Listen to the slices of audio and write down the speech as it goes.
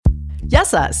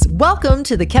Yes, us. Welcome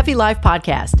to the Kefi Life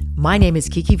Podcast. My name is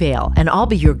Kiki Vale, and I'll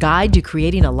be your guide to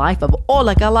creating a life of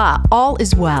Ola Kala, all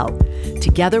is well.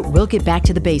 Together, we'll get back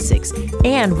to the basics,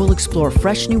 and we'll explore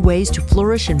fresh new ways to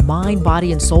flourish in mind,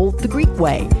 body, and soul the Greek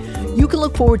way. You can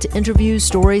look forward to interviews,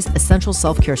 stories, essential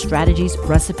self-care strategies,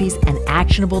 recipes, and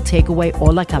actionable takeaway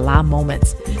Ola Kala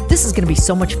moments. This is going to be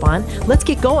so much fun. Let's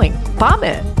get going.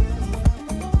 Πάμε!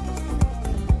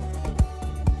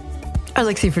 Our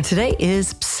lexicon for today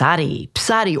is psari.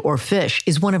 Psari, or fish,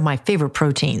 is one of my favorite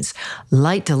proteins.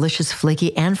 Light, delicious,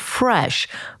 flaky, and fresh.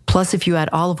 Plus, if you add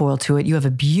olive oil to it, you have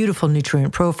a beautiful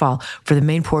nutrient profile for the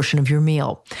main portion of your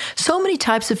meal. So many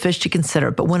types of fish to consider,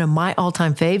 but one of my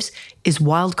all-time faves is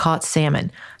wild-caught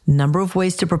salmon. Number of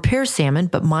ways to prepare salmon,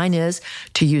 but mine is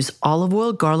to use olive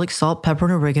oil, garlic, salt, pepper,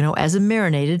 and oregano as a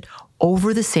marinated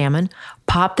over the salmon.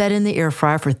 Pop that in the air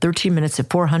fryer for 13 minutes at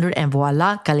 400, and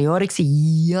voila, Caliorix,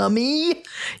 yummy!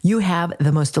 You have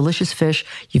the most delicious fish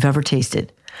you've ever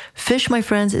tasted. Fish, my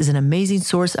friends, is an amazing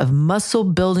source of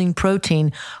muscle-building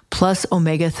protein plus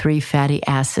omega-3 fatty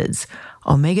acids.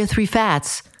 Omega-3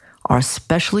 fats are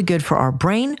especially good for our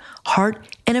brain, heart,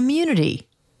 and immunity.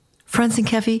 Friends in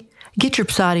Kefi, get your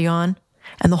psari on,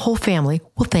 and the whole family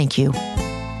will thank you.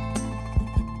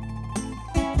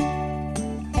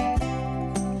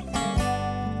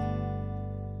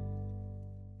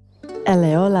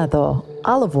 Eleolado,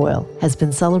 olive oil, has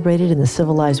been celebrated in the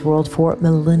civilized world for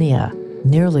millennia,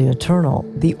 nearly eternal.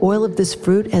 The oil of this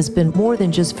fruit has been more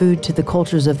than just food to the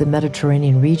cultures of the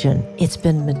Mediterranean region. It's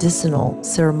been medicinal,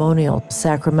 ceremonial,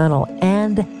 sacramental,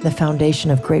 and the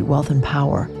foundation of great wealth and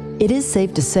power. It is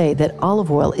safe to say that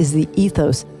olive oil is the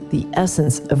ethos, the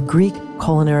essence of Greek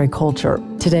culinary culture.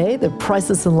 Today, the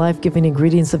priceless and life-giving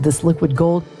ingredients of this liquid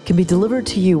gold can be delivered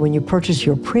to you when you purchase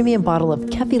your premium bottle of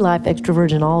Kefi Life extra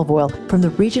virgin olive oil from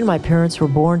the region my parents were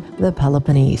born, the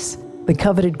Peloponnese. The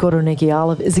coveted Koroneiki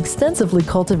olive is extensively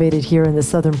cultivated here in the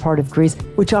southern part of Greece,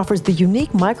 which offers the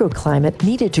unique microclimate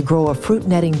needed to grow a fruit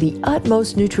netting the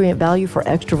utmost nutrient value for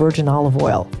extra virgin olive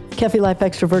oil. Kefi Life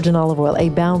Extra Virgin Olive Oil, a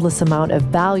boundless amount of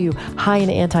value, high in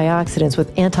antioxidants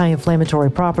with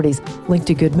anti-inflammatory properties, linked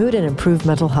to good mood and improved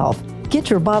mental health. Get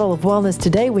your bottle of wellness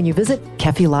today when you visit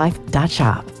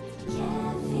kefilife.shop.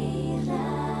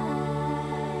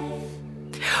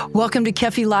 Welcome to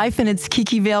Kefi Life, and it's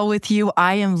Kiki Vale with you.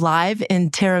 I am live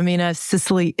in Taormina,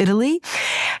 Sicily, Italy,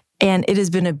 and it has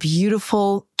been a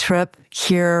beautiful trip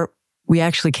here. We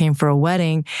actually came for a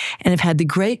wedding and have had the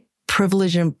great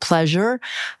privilege and pleasure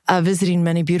of visiting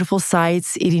many beautiful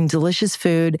sites, eating delicious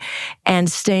food, and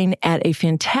staying at a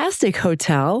fantastic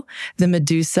hotel, the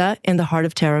Medusa, in the heart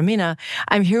of Taormina.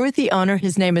 I'm here with the owner.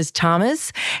 His name is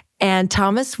Thomas. And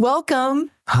Thomas,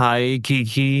 welcome. Hi,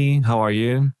 Kiki. How are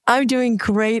you? I'm doing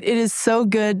great. It is so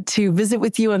good to visit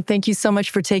with you, and thank you so much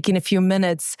for taking a few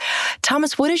minutes.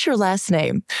 Thomas, what is your last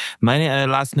name? My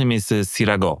last name is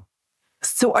Sirago.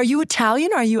 So are you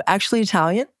Italian? Are you actually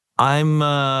Italian? I'm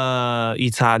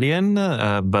Italian,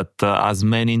 but as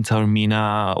many in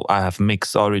Taormina, I have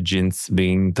mixed origins,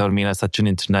 being Taormina such an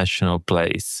international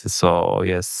place. So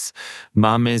yes,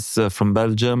 mom is from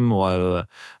Belgium, while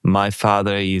my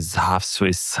father is half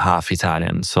Swiss, half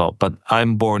Italian. So, but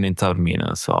I'm born in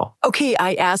Taormina. So okay,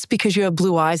 I asked because you have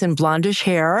blue eyes and blondish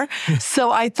hair,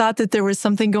 so I thought that there was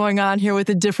something going on here with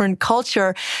a different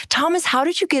culture. Thomas, how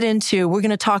did you get into? We're going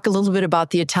to talk a little bit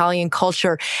about the Italian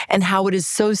culture and how it is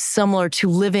so similar to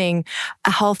living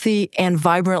a healthy and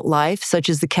vibrant life, such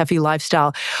as the Kefi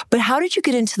lifestyle. But how did you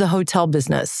get into the hotel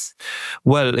business?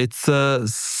 Well, it's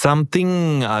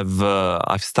something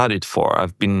I've studied for.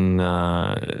 I've been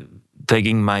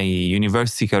taking my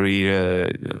university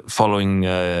career following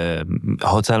a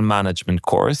hotel management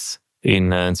course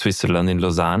in Switzerland, in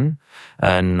Lausanne.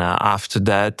 And after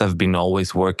that, I've been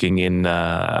always working in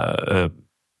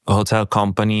hotel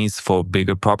companies for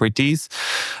bigger properties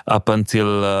up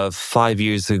until 5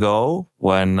 years ago,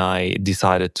 when I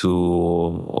decided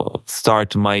to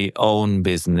start my own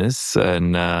business.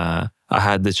 And I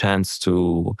had the chance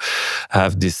to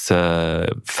have this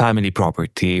family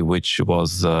property, which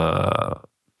was a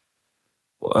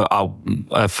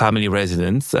family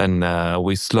residence, and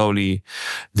we slowly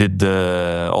did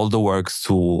all the works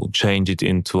to change it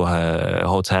into a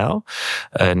hotel.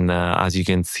 And as you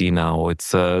can see now, it's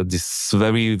this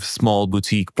very small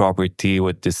boutique property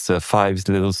with this five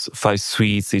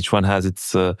suites. Each one has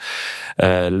its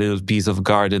little piece of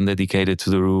garden dedicated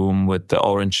to the room with the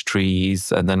orange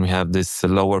trees. And then we have this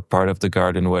lower part of the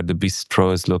garden where the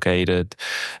bistro is located,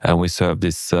 and we serve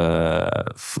this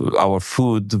our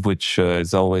food, which is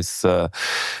is always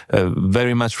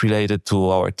very much related to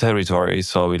our territory.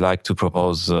 So we like to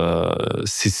propose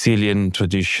Sicilian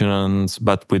traditions,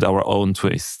 but with our own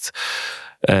twist.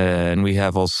 And we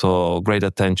have also great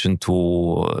attention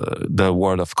to the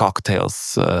world of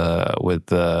cocktails with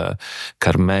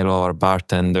Carmelo, our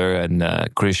bartender, and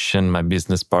Christian, my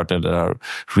business partner, that are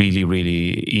really,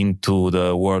 really into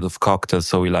the world of cocktails.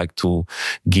 So we like to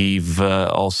give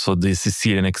also the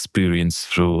Sicilian experience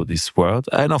through this world.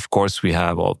 And of course, we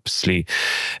have obviously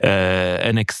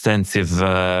an extensive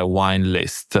wine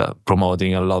list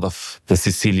promoting a lot of the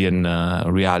Sicilian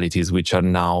realities, which are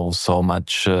now so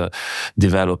much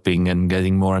developing and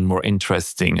getting more and more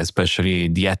interesting, especially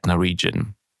the Etna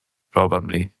region.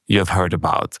 Probably you have heard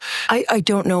about. I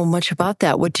don't know much about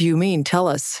that. What do you mean? Tell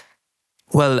us.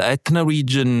 Well, Etna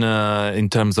region, in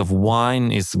terms of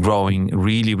wine, is growing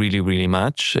really, really, really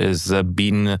much. Has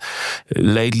been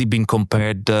lately been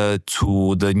compared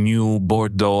to the new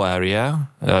Bordeaux area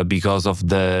because of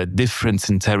the difference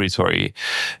in territory.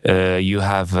 You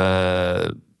have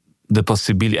the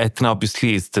possibility. Etna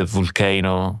obviously is the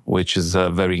volcano, which is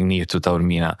very near to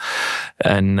Taormina,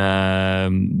 and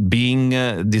being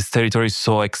this territory is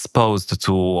so exposed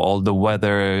to all the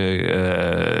weather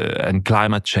and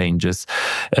climate changes,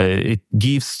 it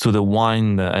gives to the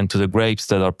wine and to the grapes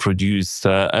that are produced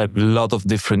a lot of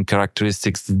different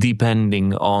characteristics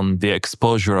depending on the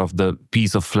exposure of the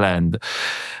piece of land,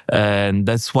 and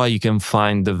that's why you can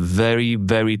find the very,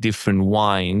 very different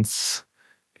wines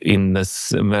in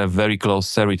this very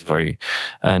close territory.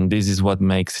 And this is what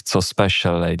makes it so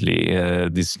special lately,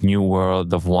 this new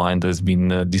world of wine that has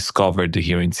been discovered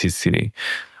here in Sicily.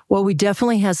 Well, we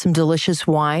definitely had some delicious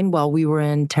wine while we were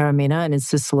in Taormina and in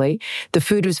Sicily. The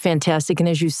food was fantastic. And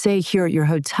as you say here at your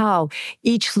hotel,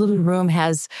 each little room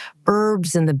has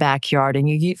herbs in the backyard. And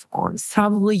you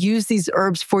probably use these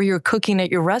herbs for your cooking at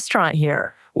your restaurant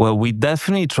here. Well, we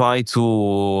definitely try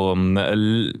to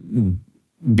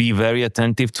be very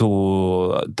attentive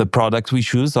to the product we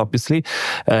choose, obviously.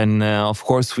 And of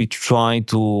course, we try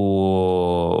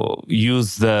to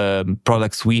use the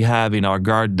products we have in our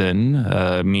garden,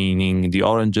 meaning the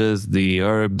oranges, the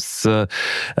herbs,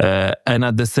 and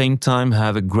at the same time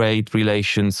have a great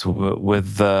relations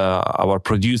with our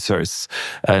producers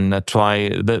and try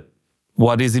that.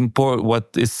 What is important, what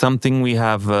is something we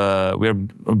have, we're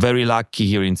very lucky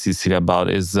here in Sicily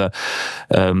about is the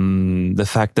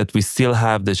fact that we still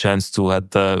have the chance to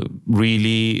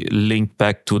really link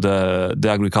back to the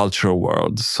agricultural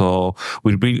world. So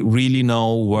we really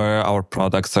know where our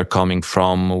products are coming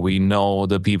from. We know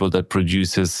the people that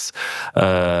produces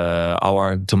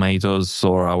our tomatoes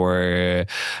or our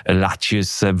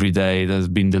lettuce every day that's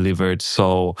been delivered.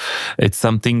 So it's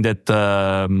something that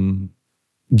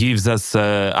gives us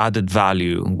added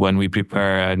value when we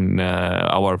prepare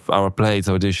our plates,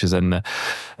 our dishes, and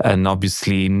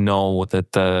obviously know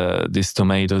that this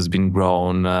tomato has been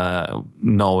grown,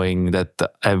 knowing that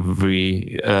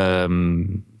every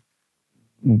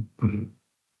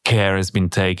care has been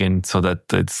taken so that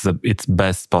it's its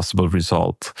best possible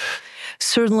result.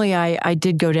 Certainly, I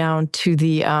did go down to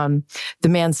the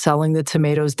man selling the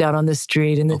tomatoes down on the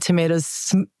street, and the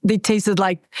tomatoes, they tasted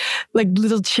like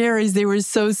little cherries. They were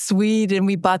so sweet, and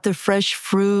we bought the fresh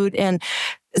fruit. And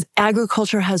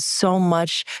agriculture has so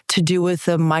much to do with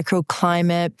the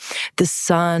microclimate, the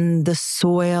sun, the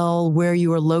soil, where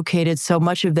you are located. So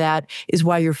much of that is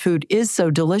why your food is so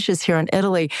delicious here in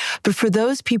Italy. But for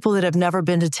those people that have never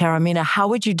been to Taormina, how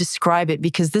would you describe it?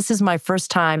 Because this is my first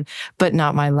time, but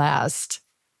not my last.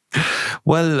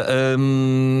 Well,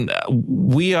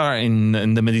 we are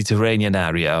in the Mediterranean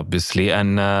area, obviously,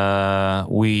 and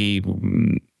we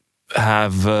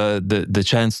have the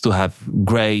chance to have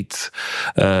great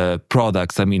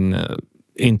products. I mean,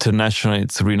 internationally,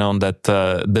 it's renowned that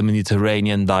the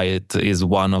Mediterranean diet is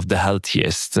one of the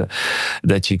healthiest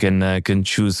that you can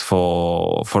choose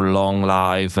for long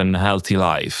life and healthy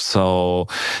life. So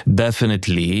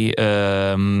definitely,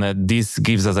 this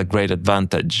gives us a great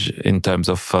advantage in terms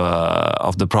of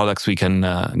the products we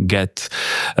can get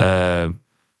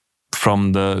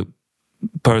from the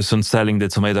person selling the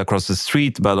tomato across the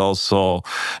street, but also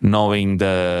knowing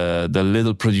the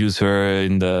little producer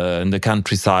in the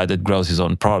countryside that grows his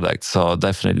own product. So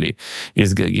definitely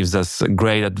it gives us a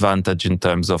great advantage in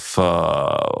terms of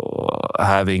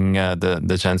having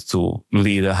the chance to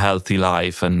lead a healthy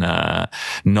life and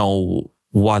know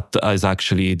what is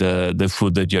actually the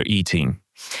food that you're eating.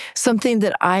 Something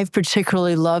that I've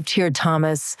particularly loved here,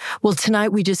 Thomas. Well, tonight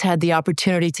we just had the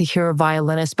opportunity to hear a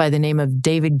violinist by the name of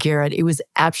David Garrett. It was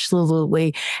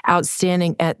absolutely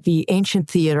outstanding at the Ancient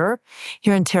Theater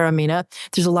here in Taormina.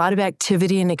 There's a lot of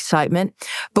activity and excitement,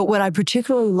 but what I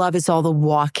particularly love is all the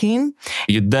walking.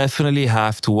 You definitely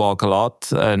have to walk a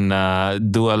lot and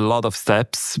do a lot of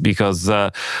steps because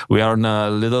we are on a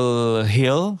little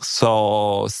hill,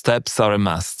 so steps are a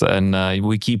must, and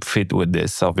we keep fit with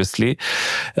this, obviously.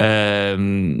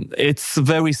 It's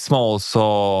very small,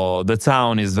 so the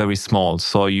town is very small,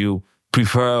 so you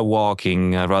prefer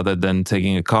walking rather than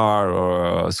taking a car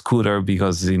or a scooter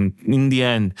because in the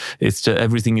end it's just,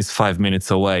 everything is 5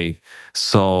 minutes away,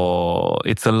 so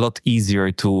it's a lot easier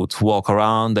to walk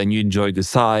around and you enjoy the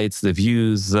sights, the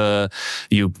views,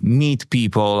 you meet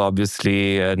people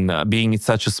obviously, and being in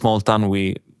such a small town,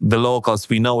 the locals,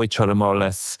 we know each other more or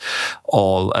less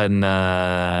all, and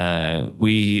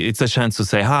it's a chance to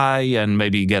say hi and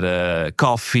maybe get a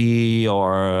coffee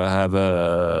or have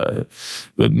a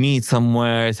meet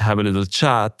somewhere, have a little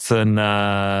chat, and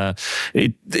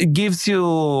it gives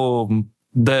you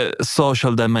the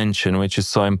social dimension, which is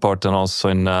so important also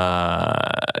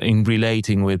in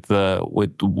relating with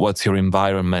what's your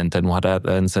environment and what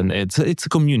happens, and it's a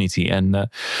community, and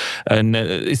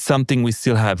it's something we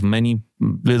still have. Many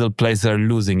little places are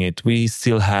losing it. We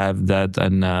still have that,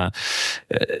 and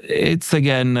it's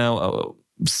again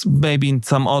maybe in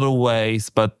some other ways,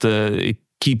 but it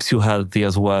keeps you healthy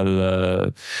as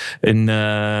well,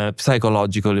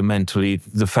 psychologically, mentally.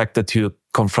 The fact that you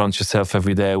confront yourself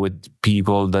every day with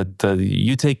people, that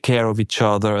you take care of each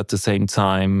other at the same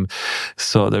time.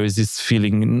 So there is this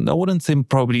feeling, I wouldn't say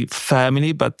probably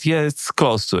family, but yeah, it's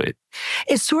close to it.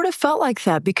 It sort of felt like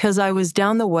that because I was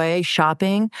down the way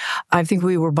shopping. I think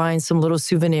we were buying some little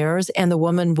souvenirs, and the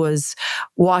woman was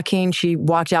walking. She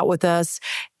walked out with us,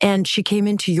 and she came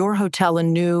into your hotel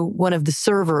and knew one of the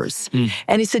servers.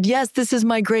 And he said, yes, this is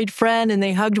my great friend. And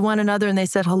they hugged one another and they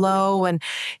said hello. And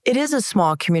it is a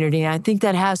small community. And I think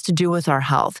that has to do with our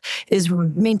health, is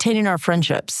maintaining our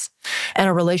friendships and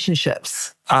our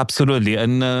relationships. Absolutely.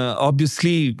 And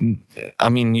obviously, I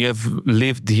mean, you have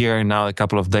lived here now a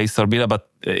couple of days, Taormina, but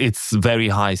it's very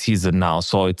high season now.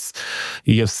 So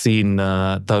you have seen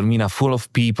Taormina full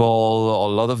of people,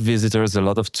 a lot of visitors, a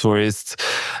lot of tourists,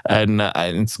 and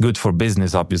it's good for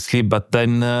business, obviously. But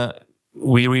then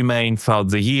we remain throughout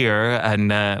the year,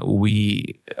 and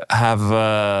we have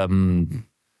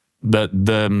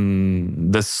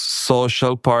the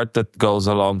social part that goes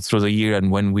along through the year. And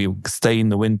when we stay in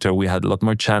the winter, we had a lot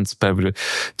more chance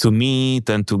to meet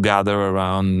and to gather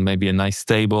around maybe a nice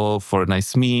table for a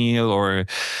nice meal, or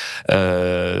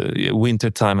winter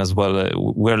time as well.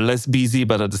 We're less busy,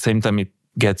 but at the same time, it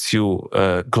gets you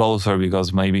closer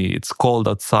because maybe it's cold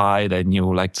outside and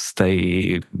you like to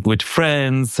stay with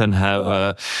friends and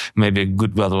have maybe a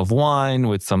good bottle of wine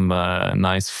with some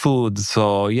nice food.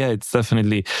 So yeah, it's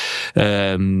definitely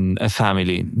a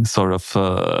family sort of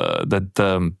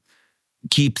that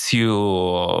keeps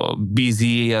you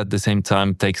busy at the same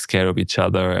time, takes care of each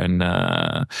other, and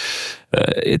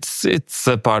it's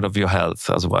a part of your health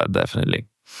as well, definitely.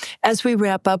 As we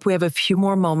wrap up, we have a few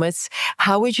more moments.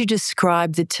 How would you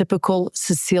describe the typical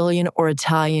Sicilian or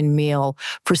Italian meal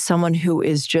for someone who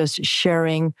is just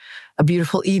sharing a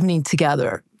beautiful evening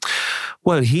together?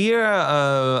 Well, here,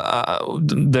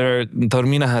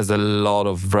 Taormina has a lot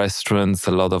of restaurants,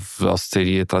 a lot of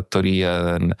osterie,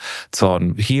 trattoria, and so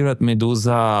on. Here at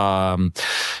Medusa,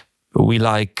 we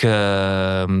like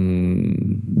the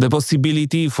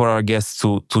possibility for our guests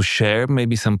to share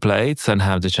maybe some plates and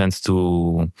have the chance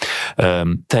to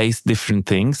taste different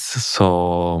things.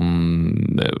 So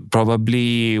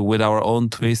probably with our own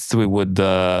twist, we would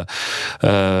have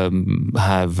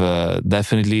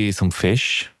definitely some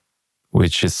fish,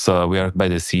 which is we are by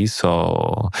the sea,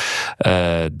 so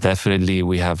definitely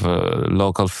we have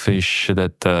local fish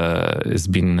that has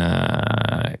been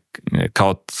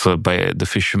caught by the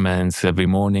fishermen every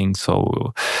morning.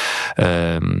 So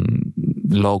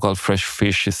local fresh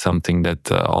fish is something that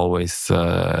always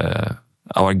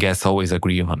our guests always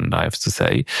agree on, I have to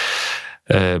say,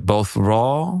 both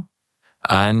raw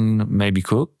and maybe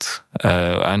cooked.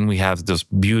 And we have those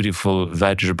beautiful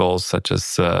vegetables such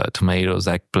as tomatoes,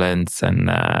 eggplants,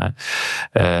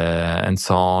 and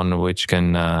so on, which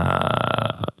can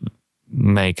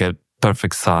make a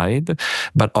perfect side.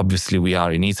 But obviously we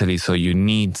are in Italy, so you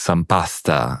need some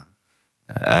pasta.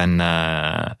 And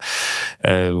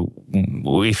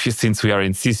since we are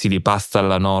in Sicily, pasta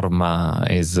alla norma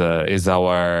is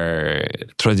our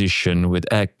tradition with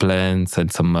eggplants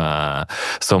and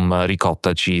some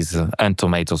ricotta cheese and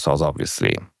tomato sauce,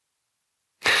 obviously.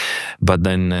 But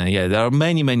then, there are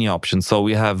many, many options. So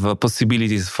we have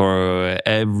possibilities for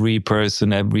every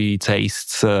person, every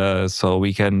taste. So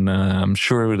we can, I'm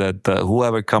sure that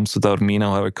whoever comes to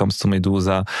Taormina, whoever comes to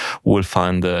Medusa will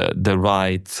find the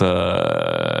right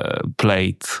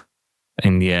plate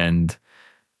in the end.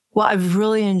 Well, I've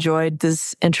really enjoyed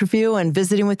this interview and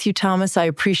visiting with you, Thomas. I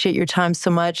appreciate your time so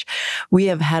much. We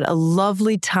have had a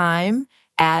lovely time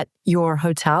at your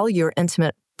hotel, your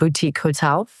intimate boutique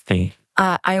hotel. Hey.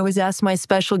 I always ask my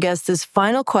special guest this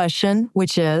final question,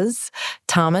 which is,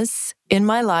 Thomas, in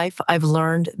my life, I've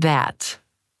learned that.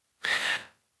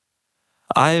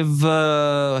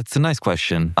 It's a nice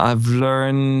question. I've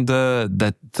learned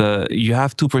that you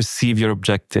have to perceive your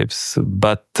objectives,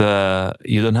 but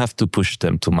you don't have to push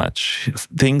them too much.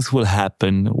 Things will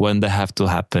happen when they have to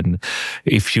happen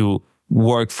if you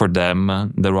work for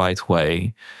them the right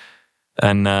way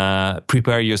and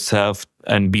prepare yourself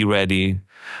and be ready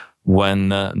when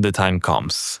the time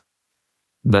comes.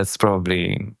 That's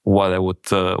probably what I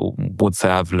would say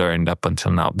I've learned up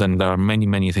until now. Then there are many,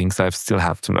 many things I still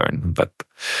have to learn. But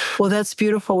well, that's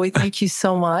beautiful. We thank you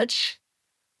so much.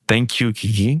 Thank you,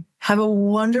 Kiki. Have a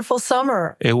wonderful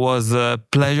summer. It was a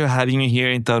pleasure having you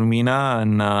here in Taormina,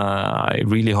 and I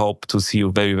really hope to see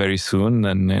you very, very soon.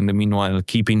 And in the meanwhile,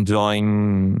 keep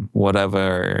enjoying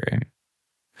whatever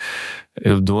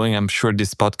you're doing. I'm sure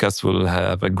this podcast will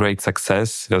have a great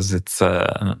success because it's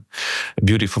a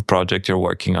beautiful project you're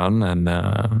working on,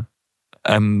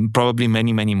 and probably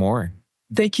many, many more.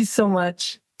 Thank you so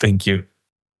much. Thank you.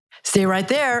 Stay right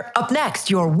there. Up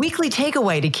next, your weekly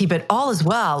takeaway to keep it all as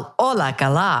well. Ola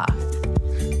Kala.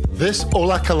 This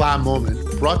Ola Kala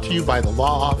moment brought to you by the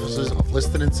law offices of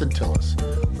Liston and Centillus.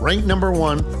 Ranked number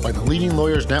 1 by the leading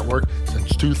lawyers network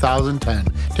since 2010,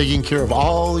 taking care of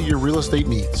all your real estate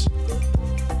needs.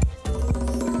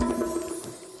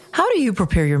 How do you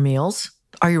prepare your meals?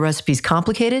 Are your recipes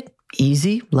complicated,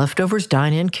 easy, leftovers,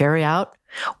 dine in, carry out?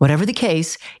 Whatever the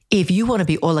case, if you want to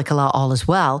be Ola Kala all as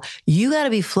well, you got to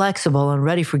be flexible and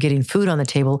ready for getting food on the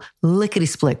table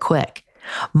lickety-split quick.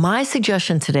 My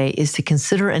suggestion today is to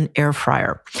consider an air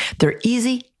fryer. They're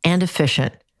easy and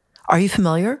efficient. Are you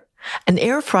familiar? An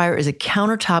air fryer is a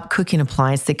countertop cooking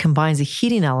appliance that combines a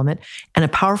heating element and a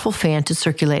powerful fan to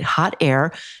circulate hot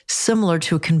air, similar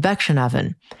to a convection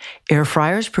oven. Air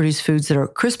fryers produce foods that are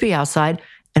crispy outside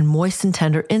and moist and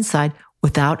tender inside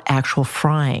without actual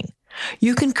frying.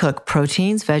 You can cook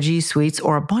proteins, veggies, sweets,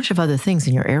 or a bunch of other things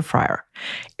in your air fryer.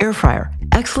 Air fryer,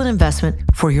 excellent investment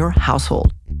for your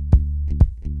household.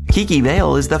 Kiki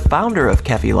Vale is the founder of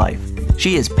Kefi Life.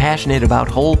 She is passionate about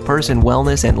whole person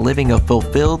wellness and living a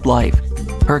fulfilled life.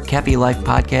 Her Kefi Life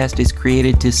podcast is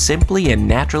created to simply and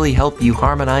naturally help you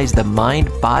harmonize the mind,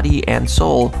 body, and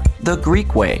soul the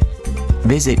Greek way.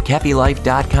 Visit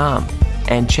KefiLife.com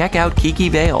and check out Kiki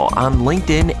Vale on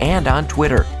LinkedIn and on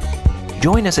Twitter.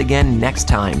 Join us again next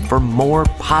time for more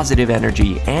positive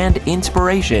energy and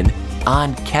inspiration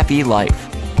on Kefi Life.